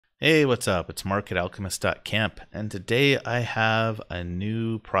Hey, what's up? It's Mark at alchemist.camp, and today I have a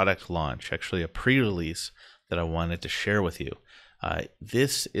new product launch, actually a pre-release that I wanted to share with you.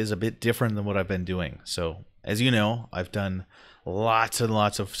 This is a bit different than what I've been doing. So, as you know, I've done lots and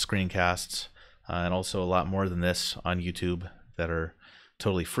lots of screencasts, and also a lot more than this on YouTube that are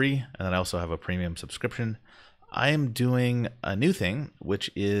totally free, and then I also have a premium subscription. I am doing a new thing, which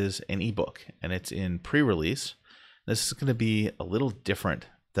is an ebook, and it's in pre-release. This is going to be a little different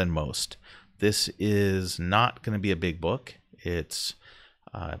than most. This is not going to be a big book. It's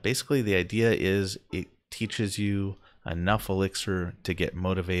basically the idea is it teaches you enough Elixir to get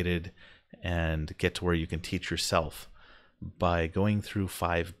motivated and get to where you can teach yourself by going through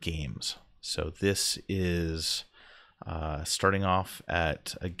 5 games. So this is starting off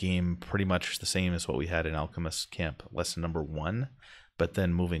at a game pretty much the same as what we had in Alchemist Camp lesson number 1, but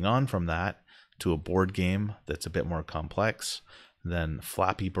then moving on from that to a board game that's a bit more complex, then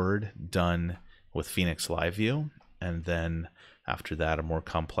Flappy Bird done with Phoenix Live View, and then after that a more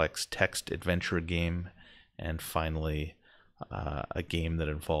complex text adventure game, and finally a game that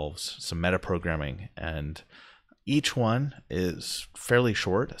involves some metaprogramming. And each one is fairly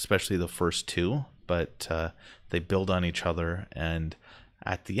short, especially the first 2, but they build on each other, and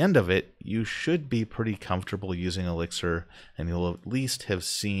at the end of it, you should be pretty comfortable using Elixir, and you'll at least have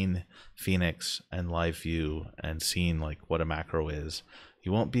seen Phoenix and Live View and seen like what a macro is.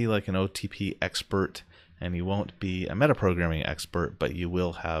 You won't be like an OTP expert, and you won't be a metaprogramming expert, but you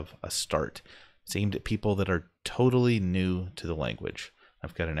will have a start. It's aimed at people that are totally new to the language.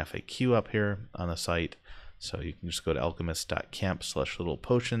 I've got an FAQ up here on the site, so you can just go to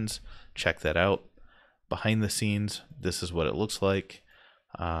alchemist.camp/littlepotions, check that out. Behind the scenes, this is what it looks like.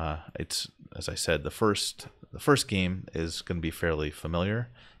 It's, as I said, the first game is going to be fairly familiar,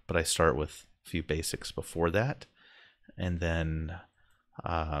 but I start with a few basics before that, and then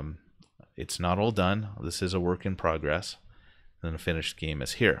it's not all done. This is a work in progress. And then a finished game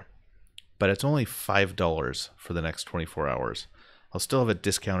is here, but it's only $5 for the next 24 hours. I'll still have it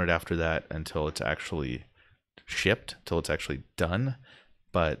discounted after that until it's actually shipped, till it's actually done,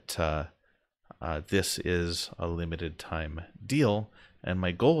 but this is a limited time deal. And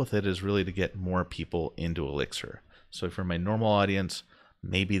my goal with it is really to get more people into Elixir. So for my normal audience,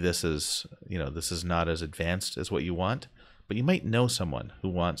 maybe this is not as advanced as what you want, but you might know someone who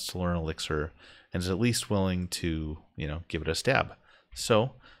wants to learn Elixir and is at least willing to, give it a stab.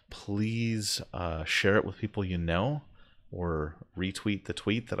 So please share it with people you know, or retweet the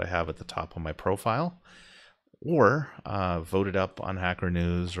tweet that I have at the top of my profile, or vote it up on Hacker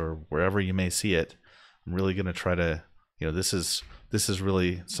News or wherever you may see it. I'm really going to try to, this is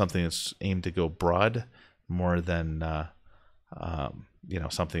really something that's aimed to go broad more than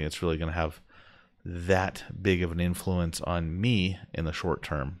something that's really going to have that big of an influence on me in the short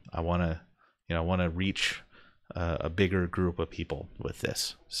term. I want to reach a bigger group of people with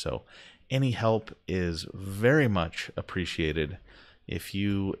this. So any help is very much appreciated. If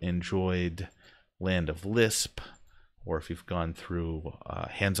you enjoyed Land of Lisp, or if you've gone through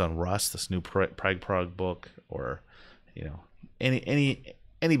Hands on Rust, this new Prog book, or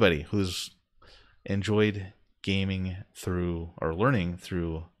anybody who's enjoyed gaming through or learning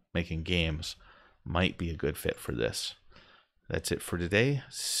through making games might be a good fit for this. That's it for today.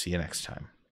 See you next time.